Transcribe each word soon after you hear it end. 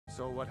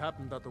So what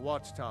happened at the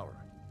watchtower?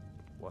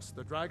 Was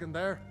the dragon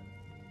there?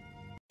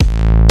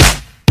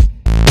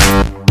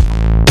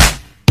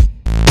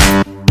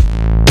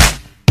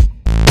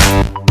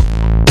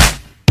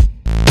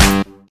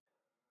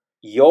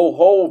 Yo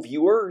ho,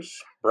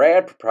 viewers!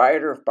 Brad,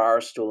 proprietor of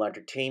Barstool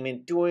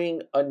Entertainment,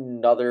 doing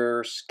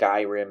another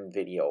Skyrim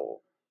video.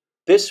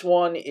 This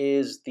one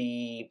is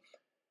the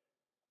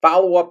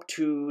follow-up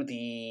to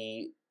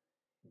the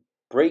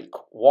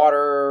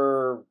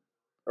Breakwater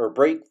or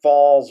Break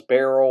Falls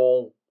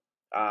Barrel.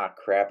 Ah,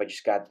 crap! I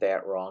just got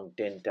that wrong,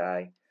 didn't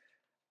I?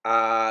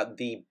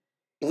 The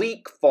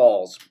Bleak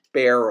Falls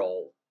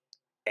Barrel,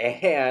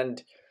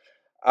 and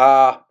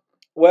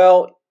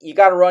well, you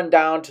got to run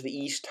down to the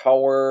East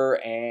Tower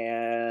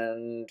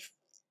and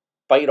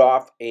fight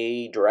off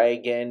a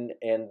dragon,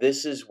 and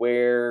this is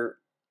where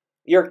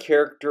your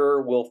character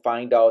will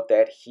find out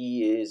that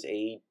he is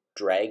a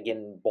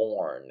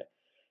Dragonborn.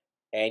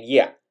 And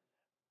yeah,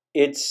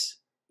 it's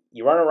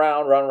you run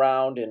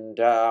around, and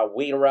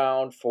wait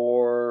around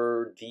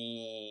for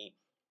the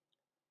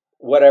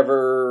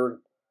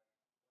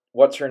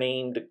what's her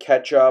name to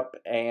catch up,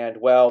 and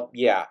well,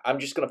 yeah, I'm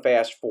just gonna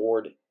fast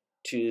forward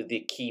to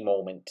the key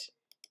moment.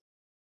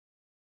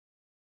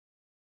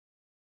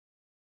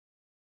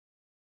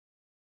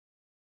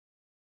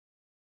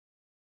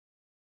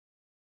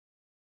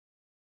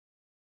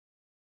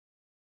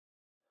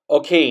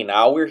 Okay,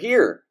 now we're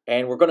here,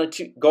 and we're going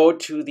to go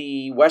to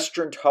the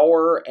Western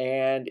Tower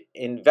and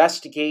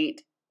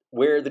investigate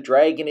where the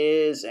dragon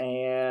is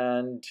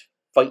and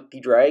fight the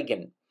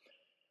dragon.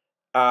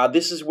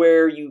 This is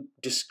where you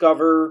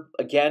discover,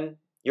 again,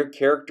 your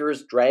character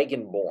is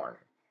Dragonborn.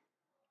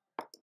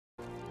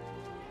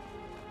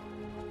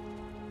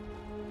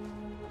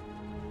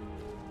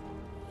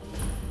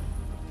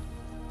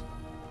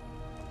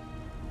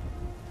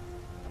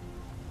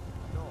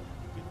 No,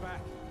 get back.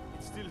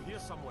 It's still here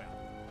somewhere.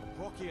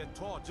 Rocky and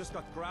Todd just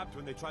got grabbed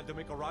when they tried to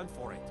make a run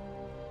for it.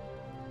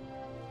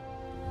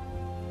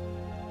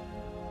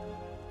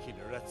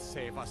 Killer,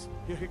 save us.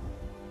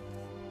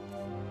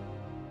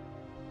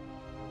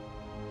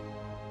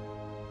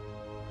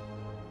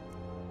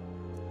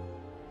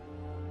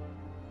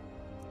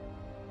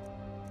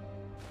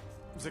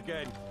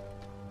 Again.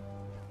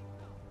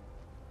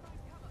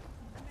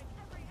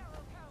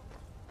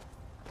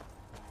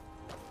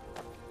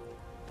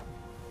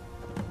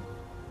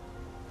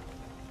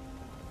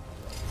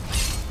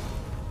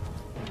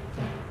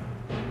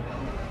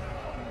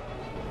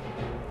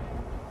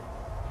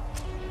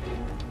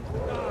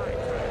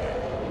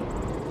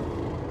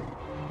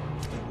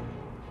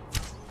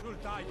 You'll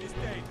die this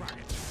day,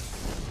 dragon.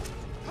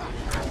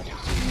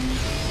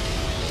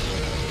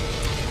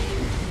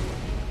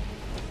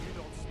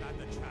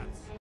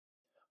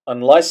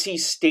 Unless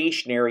he's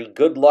stationary,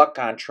 good luck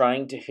on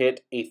trying to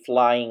hit a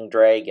flying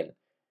dragon.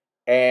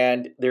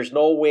 And there's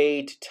no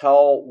way to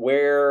tell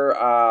where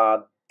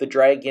the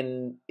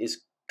dragon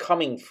is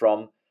coming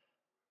from.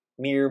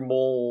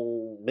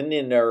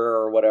 Mirmulminin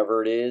or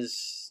whatever it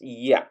is.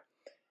 Yeah.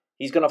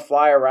 He's going to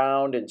fly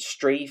around and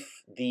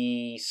strafe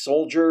the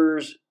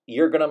soldiers.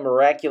 You're going to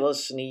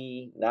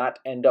miraculously not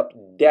end up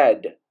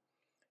dead.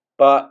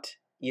 But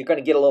you're going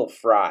to get a little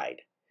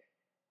fried.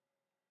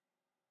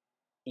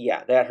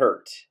 Yeah, that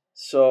hurt.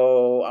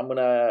 So I'm going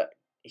to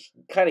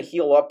kind of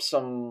heal up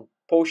some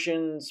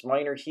potions,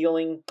 minor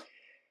healing,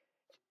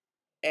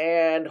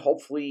 and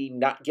hopefully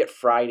not get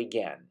fried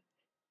again.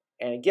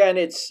 And again,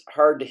 it's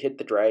hard to hit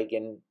the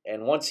dragon.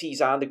 And once he's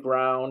on the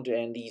ground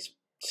and these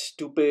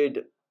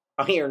stupid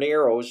iron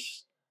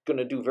arrows going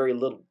to do very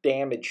little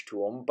damage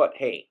to him. But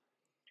hey,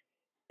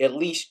 at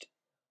least,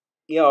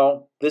 you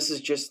know, this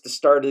is just the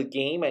start of the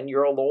game and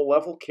you're a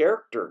low-level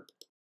character.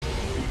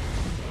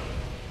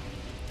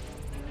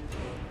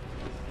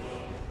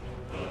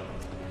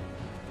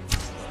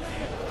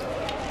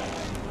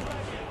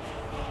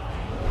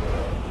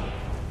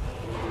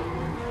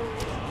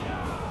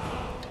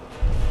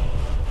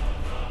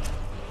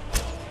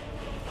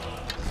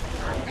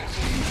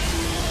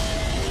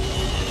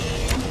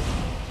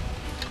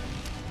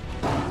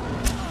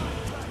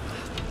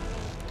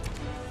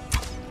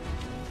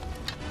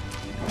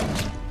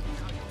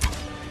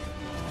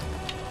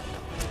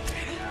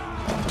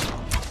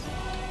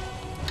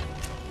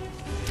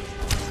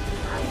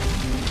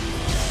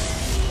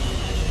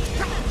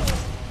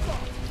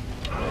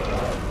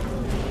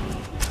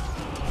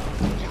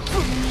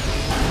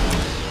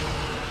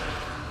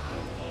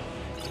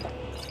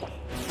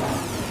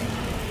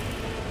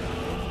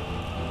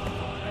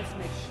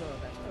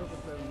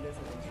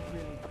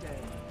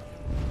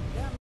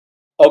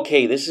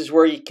 Okay, this is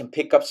where you can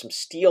pick up some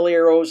steel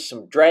arrows,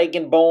 some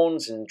dragon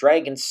bones, and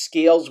dragon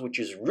scales, which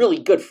is really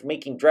good for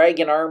making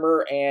dragon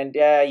armor, and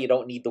you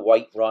don't need the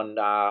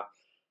Whiterun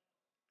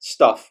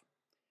stuff.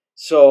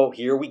 So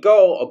here we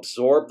go,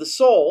 absorb the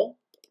soul.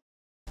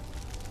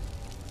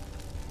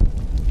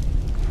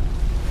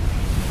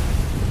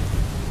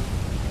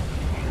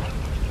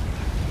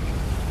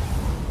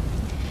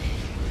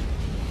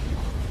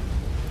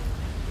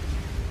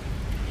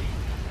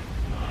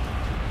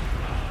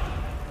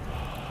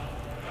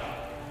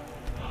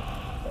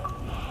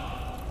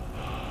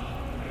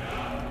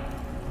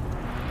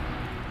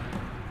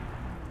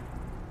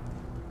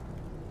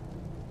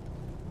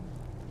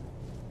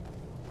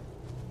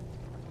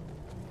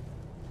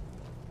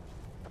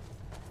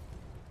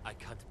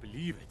 can't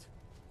believe it.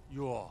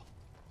 You're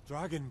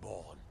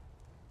Dragonborn.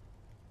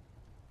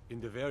 In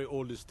the very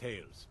oldest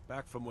tales,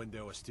 back from when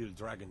there were still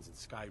dragons in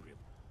Skyrim,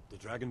 the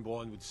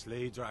Dragonborn would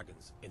slay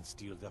dragons and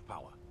steal their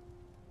power.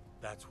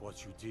 That's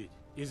what you did,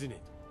 isn't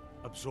it?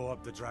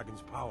 Absorb the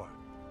dragon's power.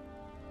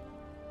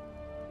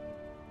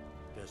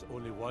 There's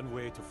only one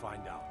way to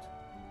find out.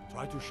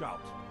 Try to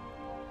shout.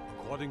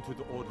 According to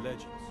the old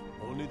legends,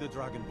 only the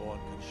Dragonborn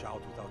can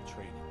shout without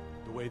training,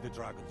 the way the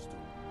dragons do.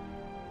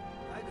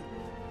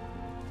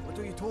 Dragonborn? What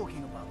are you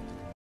talking about?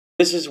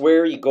 This is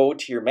where you go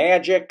to your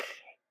magic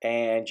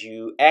and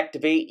you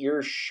activate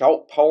your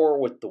shout power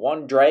with the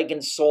one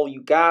dragon soul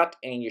you got,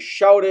 and you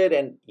shout it,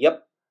 and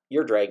yep,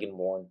 you're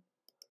Dragonborn.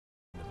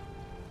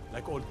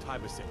 Like old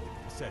Tiber said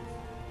himself.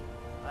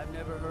 I've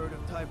never heard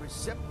of Tiber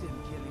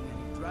Septim killing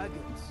any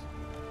dragons.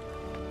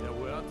 There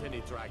weren't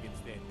any dragons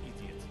then,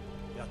 idiot.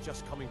 They're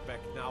just coming back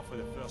now for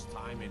the first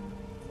time in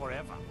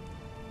forever.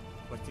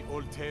 But the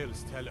old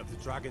tales tell of the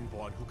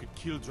Dragonborn who could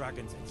kill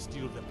dragons and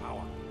steal their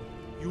power.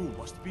 You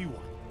must be one.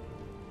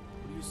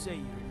 What do you say,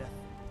 Irileth?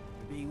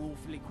 You're being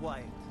awfully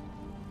quiet.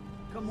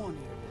 Come on,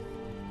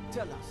 Irileth.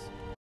 Tell us.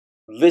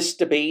 This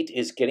debate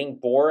is getting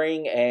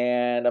boring,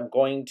 and I'm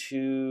going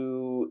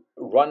to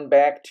run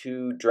back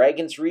to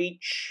Dragon's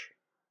Reach.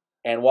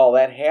 And while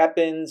that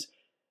happens,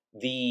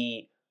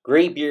 the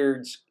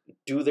Greybeards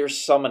do their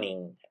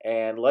summoning.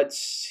 And let's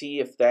see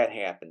if that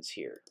happens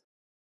here.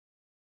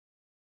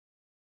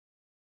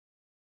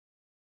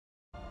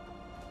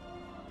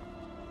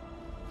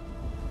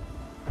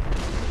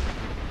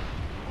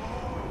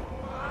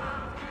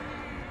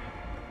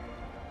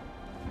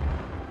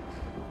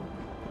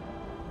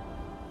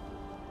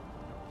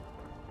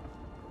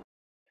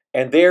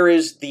 And there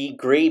is the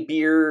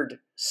Greybeard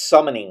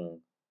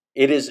summoning.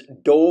 It is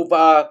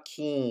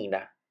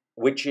Dovahkiin,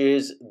 which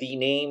is the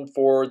name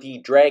for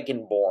the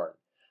Dragonborn.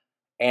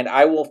 And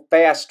I will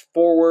fast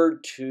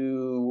forward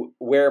to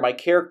where my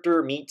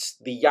character meets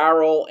the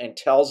Jarl and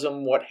tells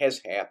him what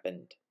has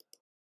happened.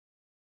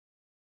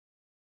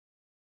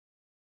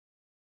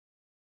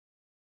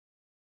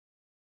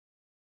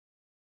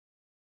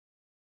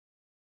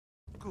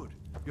 Good.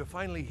 You're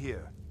finally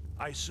here.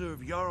 I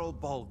serve Jarl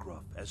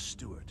Balgruuf as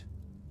steward.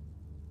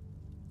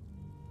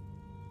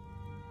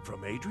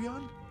 From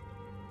Adrian?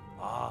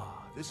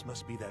 Ah, this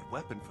must be that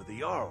weapon for the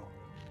Jarl.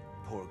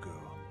 Poor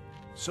girl.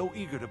 So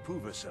eager to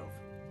prove herself.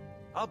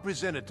 I'll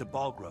present it to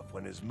Balgruuf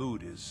when his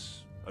mood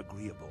is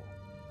agreeable.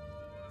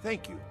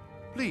 Thank you.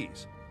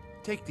 Please,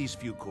 take these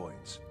few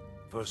coins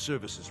for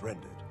services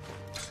rendered.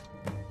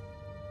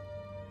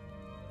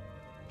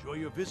 Enjoy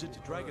your visit to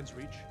Dragon's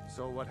Reach.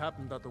 So what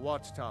happened at the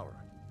watchtower?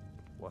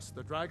 Was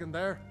the dragon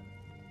there?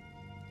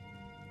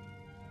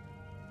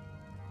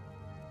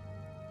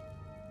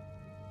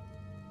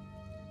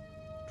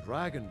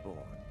 Dragonborn?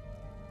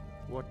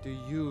 What do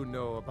you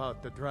know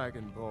about the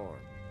Dragonborn?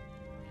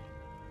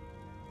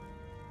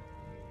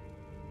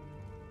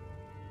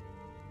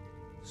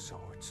 So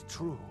it's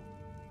true.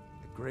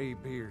 The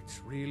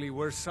Greybeards really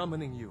were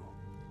summoning you.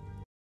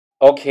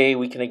 Okay,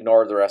 we can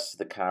ignore the rest of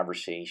the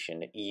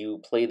conversation. You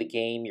play the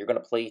game, you're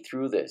going to play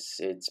through this.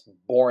 It's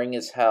boring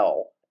as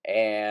hell.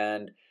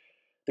 And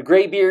the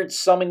Greybeards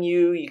summon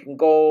you, you can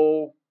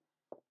go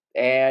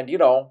and,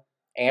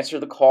 answer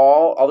the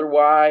call.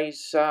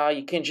 Otherwise,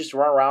 you can just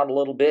run around a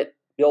little bit,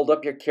 build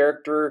up your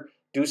character,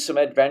 do some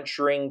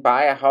adventuring,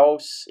 buy a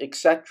house,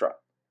 etc.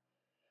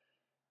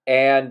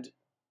 And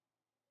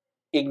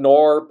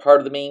ignore part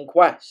of the main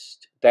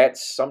quest.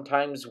 That's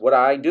sometimes what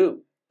I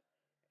do.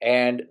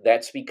 And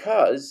that's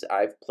because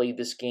I've played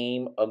this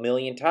game a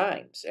million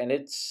times. And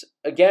it's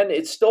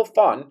still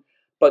fun,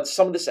 but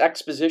some of this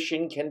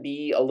exposition can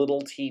be a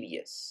little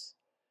tedious.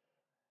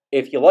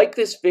 If you like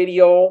this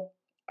video,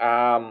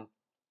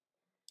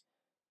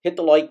 hit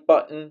the like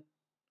button.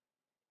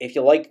 If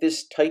you like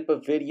this type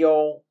of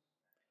video,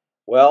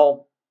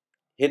 well,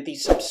 hit the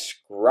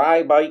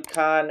subscribe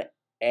icon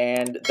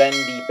and then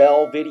the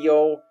bell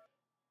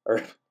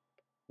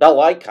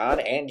icon,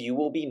 and you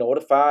will be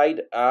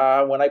notified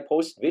when I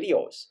post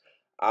videos.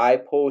 I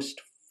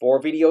post 4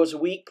 videos a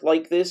week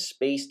like this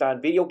based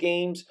on video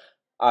games.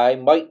 I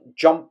might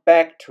jump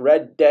back to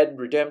Red Dead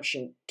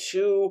Redemption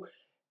 2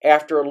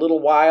 after a little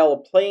while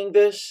of playing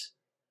this,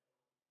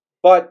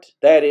 but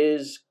that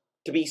is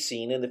to be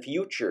seen in the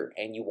future,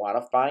 and you want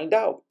to find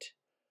out.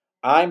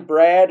 I'm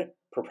Brad,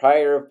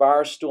 proprietor of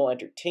Barstool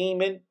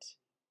Entertainment.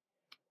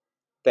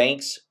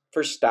 Thanks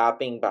for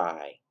stopping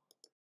by.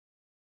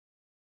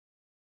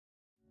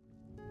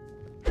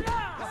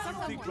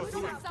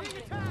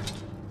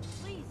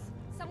 Please,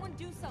 someone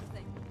do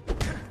something.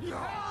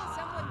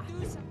 Someone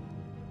do something.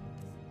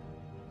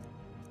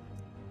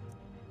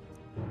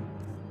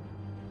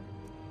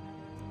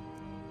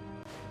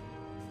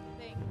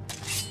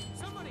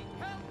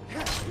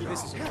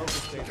 This is a local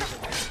station.